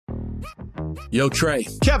Yo, Trey.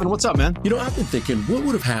 Kevin, what's up, man? You know, I've been thinking, what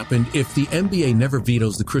would have happened if the NBA never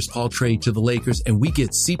vetoes the Chris Paul trade to the Lakers and we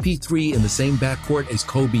get CP3 in the same backcourt as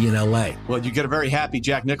Kobe in LA? Well, you get a very happy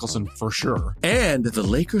Jack Nicholson for sure. And the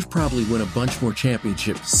Lakers probably win a bunch more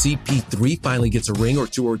championships. CP3 finally gets a ring or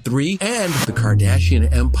 2 or 3, and the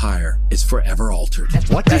Kardashian empire is forever altered.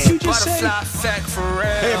 What did you just say?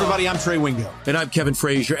 Hey, everybody, I'm Trey Wingo. And I'm Kevin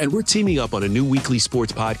Frazier, and we're teaming up on a new weekly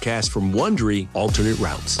sports podcast from Wondery, Alternate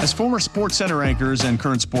Routes. As former Sports Center anchors and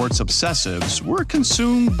current sports obsessives, we're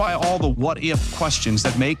consumed by all the what-if questions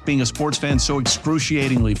that make being a sports fan so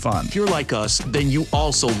excruciatingly fun. If you're like us, then you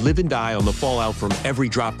also live and die on the fallout from every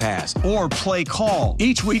drop pass. Or play call.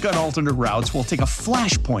 Each week on Alternate Routes, we'll take a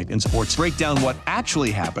flashpoint in sports, break down what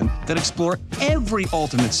actually happened, then explore every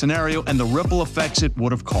alternate scenario and the ripple effects it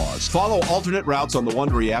would have caused. Follow Alternate Routes on the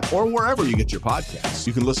Wondery app or wherever you get your podcasts.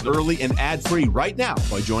 You can listen early and ad-free right now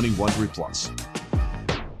by joining Wondery Plus.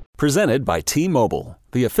 Presented by T-Mobile,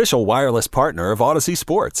 the official wireless partner of Odyssey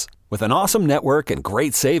Sports. With an awesome network and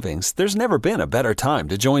great savings, there's never been a better time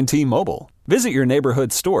to join T-Mobile. Visit your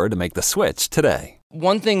neighborhood store to make the switch today.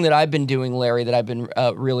 One thing that I've been doing, Larry, that I've been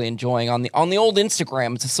really enjoying on the old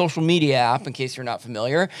Instagram, it's a social media app, in case you're not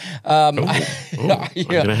familiar. I'm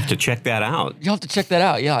gonna have to check that out. You'll have to check that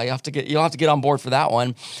out. Yeah, you'll have to get on board for that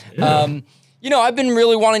one. Yeah. I've been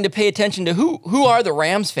really wanting to pay attention to who are the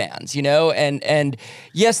Rams fans, and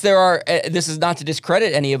yes, there are, this is not to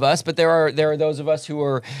discredit any of us, but there are those of us who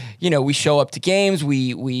are, we show up to games,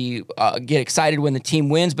 we get excited when the team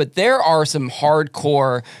wins, but there are some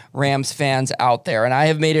hardcore Rams fans out there, and I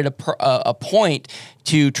have made it a point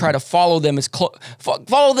to try to follow them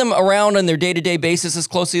follow them around on their day-to-day basis as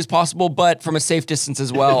closely as possible, but from a safe distance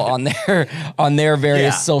as well on their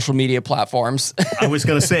various social media platforms. I was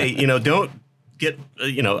going to say, don't get,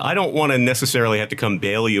 I don't want to necessarily have to come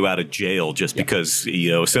bail you out of jail just because,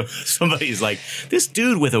 so somebody's like, this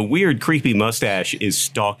dude with a weird, creepy mustache is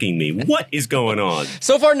stalking me. What is going on?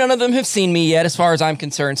 So far, none of them have seen me yet, as far as I'm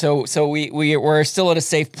concerned. So we're still at a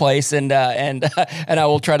safe place, and I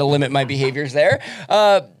will try to limit my behaviors there.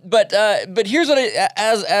 But here's what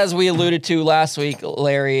as we alluded to last week,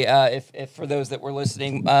 Larry, if for those that were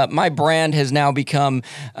listening, my brand has now become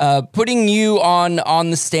putting you on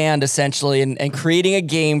the stand essentially, and creating a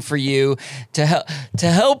game for you to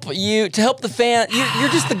help the fan. You're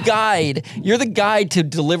just the guide. You're the guide to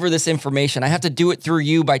deliver this information. I have to do it through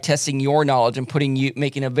you by testing your knowledge and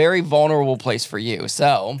making a very vulnerable place for you.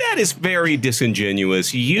 So that is very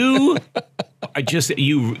disingenuous. You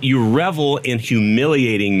you revel in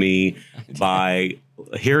humiliating me by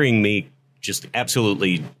hearing me just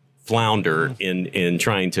absolutely flounder in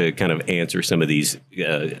trying to kind of answer some of these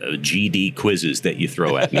GD quizzes that you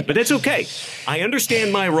throw at me. But it's okay. I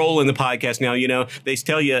understand my role in the podcast now. They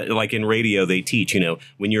tell you, like in radio, they teach,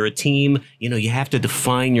 when you're a team, you have to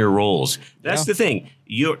define your roles. That's the thing.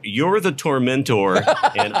 You're the tormentor,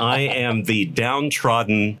 and I am the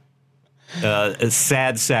downtrodden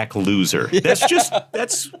sad sack loser.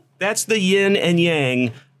 That's the yin and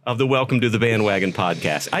yang of the Welcome to the Bandwagon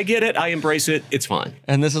podcast. I get it. I embrace it. It's fine.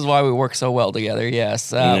 And this is why we work so well together.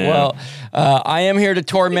 Yes. Well, I am here to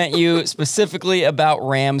torment you specifically about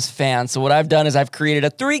Rams fans. So what I've done is I've created a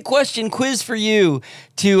 3-question quiz for you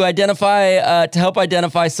to help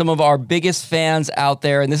identify some of our biggest fans out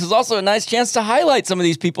there. And this is also a nice chance to highlight some of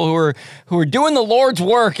these people who are doing the Lord's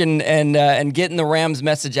work and getting the Rams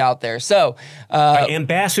message out there. So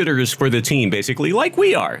ambassadors for the team, basically, like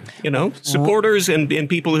we are, supporters and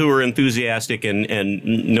people who are enthusiastic and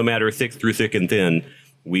no matter through thick and thin,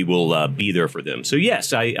 we will be there for them. So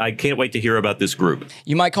yes, I can't wait to hear about this group.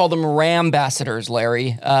 You might call them RAMbassadors,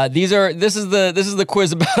 Larry. This is the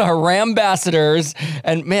quiz about our RAMbassadors.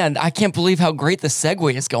 And man, I can't believe how great the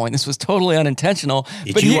segue is going. This was totally unintentional.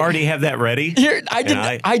 Did you already have that ready?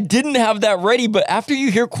 I didn't have that ready, but after you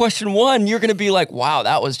hear question 1, you're going to be like, wow,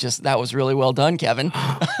 that was really well done, Kevin.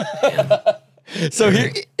 So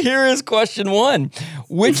here is question 1.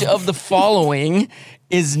 Which of the following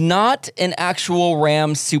is not an actual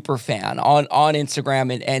Rams superfan on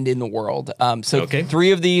Instagram and in the world? So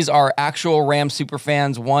 3 of these are actual Rams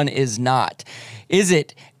superfans. 1 is not. Is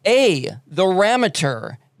it A, the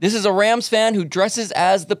Ramateur? This is a Rams fan who dresses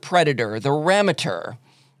as the Predator, the Ramateur.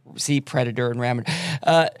 See, Predator and Ramateur.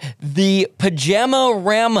 The Pajama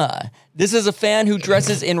Rama. This is a fan who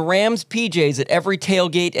dresses in Rams PJs at every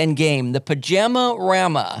tailgate and game. The Pajama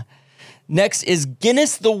Rama. Next is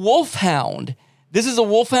Guinness the Wolfhound. This is a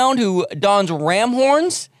wolfhound who dons ram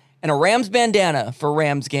horns and a Rams bandana for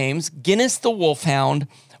Rams games. Guinness the Wolfhound,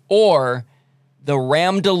 or the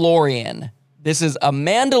Ram DeLorean. This is a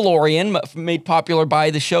Mandalorian made popular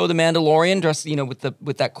by the show The Mandalorian, dressed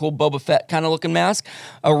with that cool Boba Fett kind of looking mask.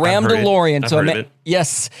 A RAMdalorian. I've heard of it.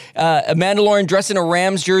 Yes, a Mandalorian dressed in a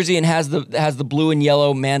Rams jersey and has the blue and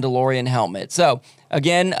yellow Mandalorian helmet. So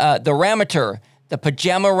again, the Ramator, the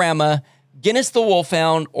Pajama Rama, Guinness the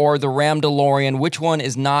Wolfhound, or the RAMdalorian. Which one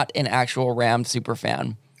is not an actual Ram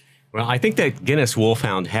superfan? Well, I think that Guinness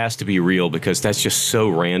Wolfhound has to be real because that's just so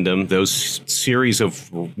random. Those series of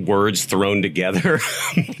words thrown together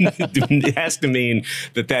it has to mean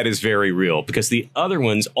that is very real because the other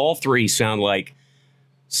ones, all three sound like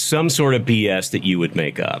some sort of BS that you would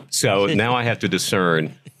make up. So now I have to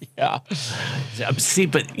discern. Yeah. See,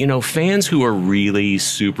 but, fans who are really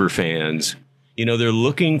super fans, they're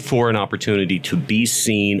looking for an opportunity to be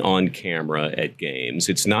seen on camera at games.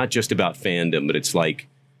 It's not just about fandom, but it's like,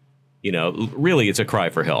 really, it's a cry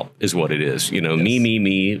for help is what it is. Yes.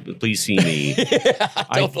 Me, please see me. Yeah,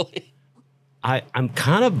 totally. I'm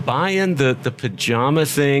kind of buying the pajama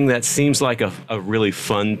thing. That seems like a really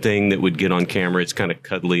fun thing that would get on camera. It's kind of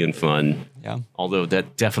cuddly and fun. Yeah. Although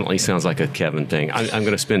that definitely sounds like a Kevin thing. I'm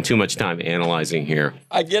going to spend too much time analyzing here.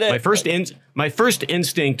 I get it. My first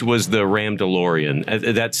instinct was the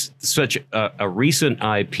RAMdalorian. That's such a recent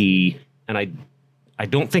IP, and I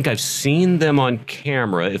don't think I've seen them on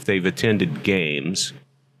camera if they've attended games.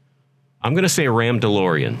 I'm going to say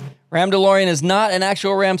RAMdalorian. RAMdalorian is not an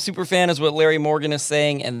actual Ram superfan, is what Larry Morgan is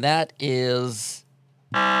saying, and that is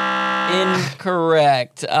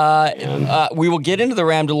incorrect. We will get into the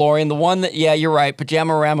RAMdalorian. The one that, yeah, you're right.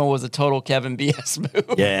 Pajama Rama was a total Kevin BS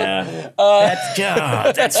move. Yeah.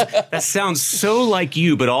 That sounds so like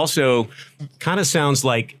you, but also kind of sounds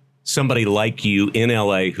like somebody like you in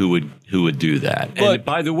LA who would do that. Look, and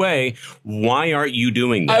by the way, why aren't you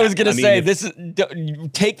doing that? I was going to say,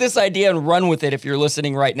 take this idea and run with it if you're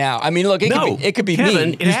listening right now. I mean, look, it could be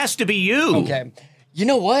Kevin, me. It has to be you. Okay. You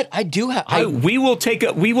know what? I do have. We will take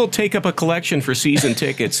up a collection for season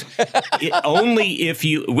tickets only if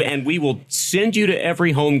you, and we will send you to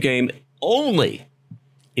every home game only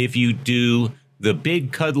if you do the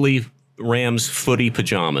big cuddly Rams footy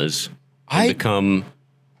pajamas and become.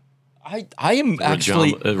 I am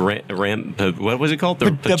actually what was it called?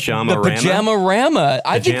 The Pajama Rama? Pajama Rama.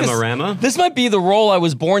 I think Rama? This might be the role I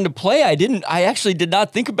was born to play. I actually did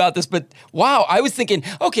not think about this, but wow, I was thinking,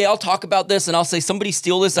 okay, I'll talk about this and I'll say somebody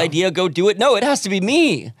steal this idea, go do it. No, it has to be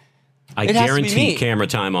me. I guarantee camera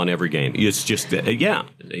time on every game. It's just take your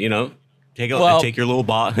little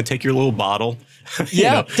bottle.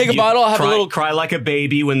 Yeah, take a bottle. Have a little cry like a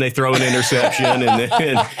baby when they throw an interception, and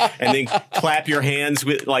then clap your hands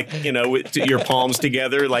with with your palms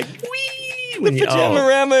together, like whee. The Pajama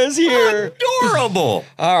Rama is here. Adorable.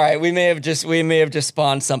 All right, we may have just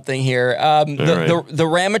spawned something here. The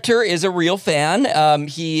Ramator is a real fan.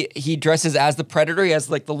 He dresses as the Predator. He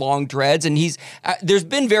has like the long dreads, and there's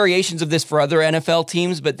been variations of this for other NFL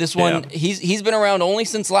teams, but this one he's been around only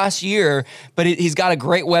since last year. But he's got a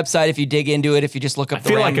great website if you dig into it. If you just look up the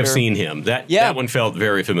Ramator. I feel like I've seen him. That one felt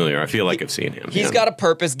very familiar. I feel like I've seen him. He's got a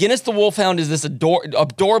purpose. Guinness the Wolfhound is this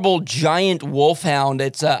adorable giant wolfhound.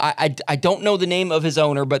 It's I don't know the name of his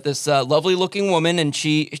owner, but this lovely looking woman, and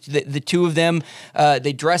the two of them,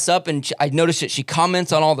 they dress up, and I noticed that she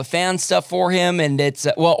comments on all the fan stuff for him, and it's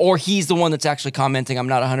or he's the one that's actually commenting. I'm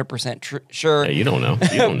not 100% sure. Yeah, you don't know.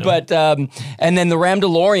 But and then the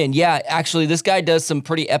RAMdalorian, yeah, actually this guy does some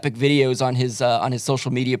pretty epic videos on his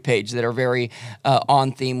social media page that are very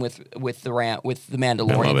on theme with the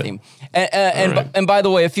Mandalorian theme. And by the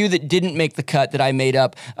way, a few that didn't make the cut that I made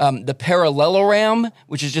up, the Parallelogram,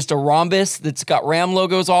 which is just a rhombus that's got Ram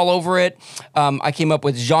logos all over it. I came up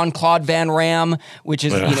with Jean-Claude Van Ram, which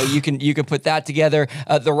is you can put that together.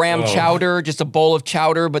 The Ram chowder, just a bowl of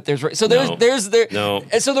chowder, but so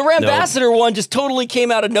the RAMbassador one just totally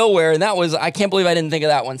came out of nowhere, and I can't believe I didn't think of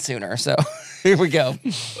that one sooner. So here we go.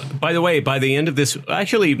 By the way, by the end of this,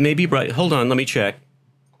 actually maybe hold on, let me check.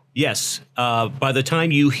 Yes, by the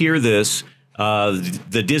time you hear this,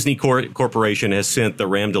 the Disney Corporation has sent the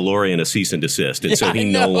RAMdalorian a cease and desist, and so he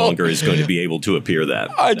no longer is going to be able to appear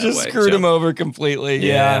I just screwed him over completely.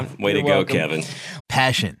 Yeah. Way to go, Kevin.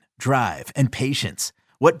 Passion, drive, and patience.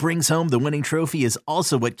 What brings home the winning trophy is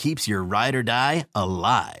also what keeps your ride or die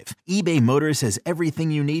alive. eBay Motors has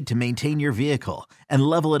everything you need to maintain your vehicle and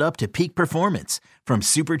level it up to peak performance, from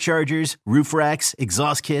superchargers, roof racks,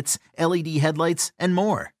 exhaust kits, LED headlights, and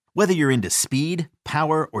more. Whether you're into speed,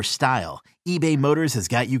 power, or style, eBay Motors has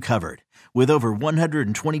got you covered. With over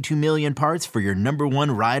 122 million parts for your number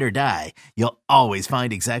one ride or die, you'll always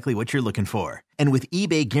find exactly what you're looking for. And with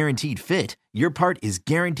eBay Guaranteed Fit, your part is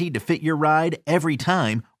guaranteed to fit your ride every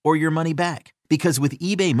time or your money back. Because with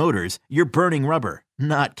eBay Motors, you're burning rubber,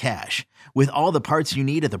 not cash. With all the parts you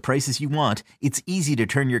need at the prices you want, it's easy to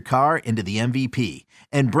turn your car into the MVP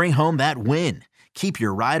and bring home that win. Keep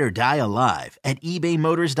your ride or die alive at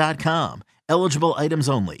ebaymotors.com. Eligible items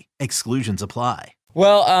only. Exclusions apply.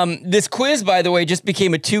 Well, this quiz, by the way, just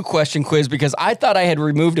became a 2-question quiz because I thought I had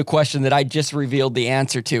removed a question that I just revealed the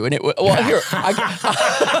answer to. And No.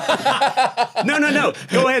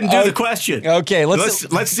 Go ahead and do the question. Okay,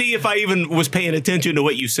 let's see if I even was paying attention to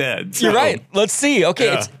what you said. You're right. Let's see. Okay,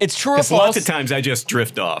 Yeah. it's true or false. Lots of times I just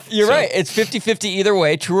drift off. You're right. It's 50-50 either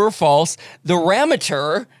way, true or false. The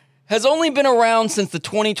RAMateur has only been around since the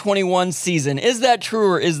 2021 season. Is that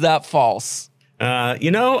true or is that false? I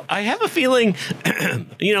have a feeling,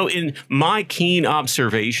 in my keen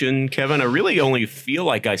observation, Kevin, I really only feel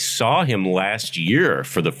like I saw him last year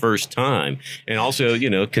for the first time. And also,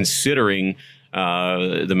 considering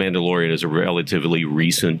The Mandalorian is a relatively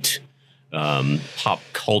recent pop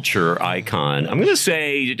culture icon, I'm going to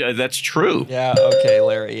say that's true. Yeah. Okay,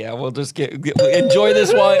 Larry. Yeah, we'll just enjoy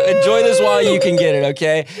this while you can get it.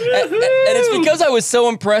 Okay. And it's because I was so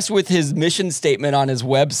impressed with his mission statement on his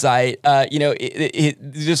website.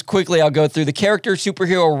 Just quickly, I'll go through the character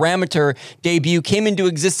superhero RAMateur debut came into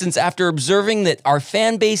existence after observing that our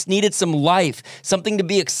fan base needed some life, something to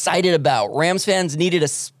be excited about. Rams fans needed a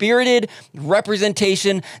spirited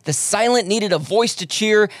representation. The silent needed a voice to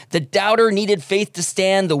cheer. The doubter needed faith to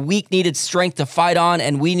stand, the weak needed strength to fight on,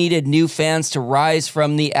 and we needed new fans to rise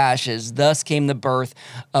from the ashes. Thus came the birth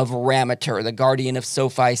of RAMateur, the guardian of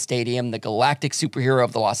SoFi Stadium, the galactic superhero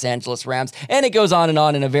of the Los Angeles Rams, and it goes on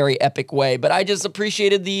in a very epic way. But I just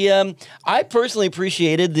appreciated I personally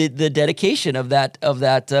appreciated the dedication of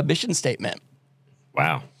that mission statement.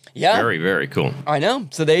 Wow. Yeah. Very, very cool. I know.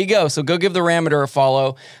 So there you go. So go give the RAMateur a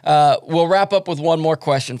follow. We'll wrap up with one more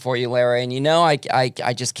question for you, Larry. And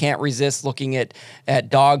I just can't resist looking at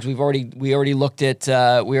dogs. We already looked at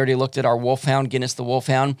our wolfhound, Guinness the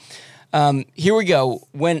Wolfhound. Here we go.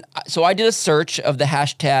 So I did a search of the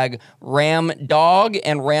hashtag RAMDog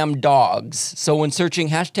and RAMDogs. So when searching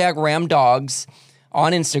hashtag RAMDogs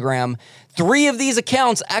on Instagram, 3 of these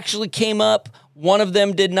accounts actually came up. One of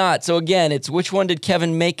them did not. So again, it's which one did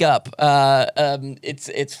Kevin make up?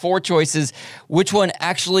 It's 4 choices. Which one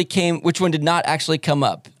did not actually come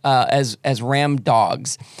up as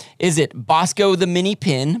RAMDogs? Is it Bosco the Mini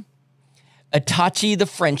Pin, Itachi the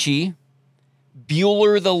Frenchie,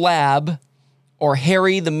 Bueller the Lab, or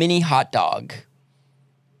Harry the Mini Hot Dog?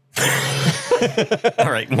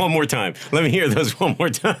 All right, one more time. Let me hear those one more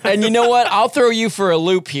time. And you know what? I'll throw you for a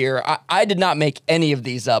loop here. I did not make any of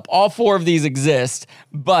these up. All 4 of these exist,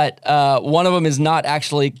 but one of them is not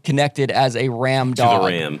actually connected as a Ram dog. To the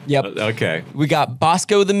Ram. Yep. Okay. We got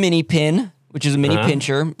Bosco the Mini Pin, which is a mini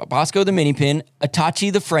pincher. Bosco the Mini Pin,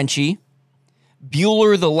 Itachi the Frenchie,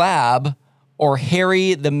 Bueller the Lab, or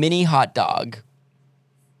Harry the Mini Hot Dog.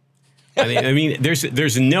 I mean,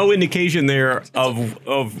 there's no indication there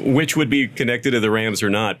of which would be connected to the Rams or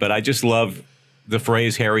not, but I just love the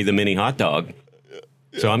phrase Harry the Mini Hot Dog.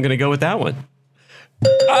 So I'm going to go with that one.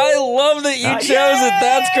 I love that you chose it.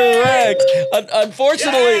 That's correct.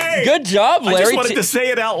 Unfortunately, good job, Larry. I just wanted to say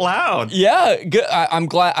it out loud. Yeah, good. I'm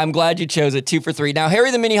glad you chose it. 2 for 3. Now, Harry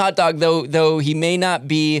the Mini Hot Dog, though he may not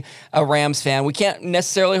be a Rams fan, we can't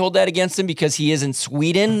necessarily hold that against him because he is in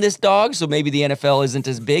Sweden. This dog, so maybe the NFL isn't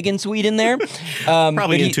as big in Sweden there.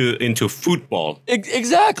 Probably into football.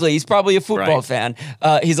 Exactly, he's probably a football fan.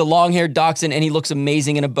 He's a long-haired dachshund, and he looks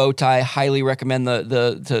amazing in a bow tie. Highly recommend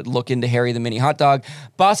to look into Harry the Mini Hot Dog.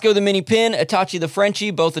 Bosco the Mini Pin, Itachi the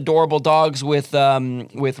Frenchie, both adorable dogs with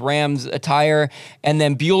Rams attire. And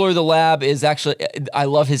then Bueller the Lab is actually, I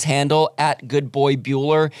love his handle, at Good Boy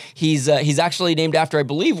Bueller. He's actually named after, I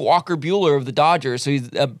believe, Walker Bueller of the Dodgers. So he's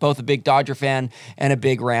both a big Dodger fan and a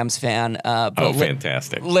big Rams fan.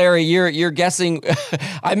 Fantastic. Larry, you're guessing.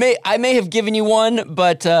 I may have given you one,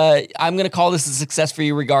 but I'm going to call this a success for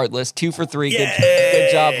you regardless. 2 for 3.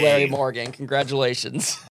 Good job, Larry Morgan. Congratulations.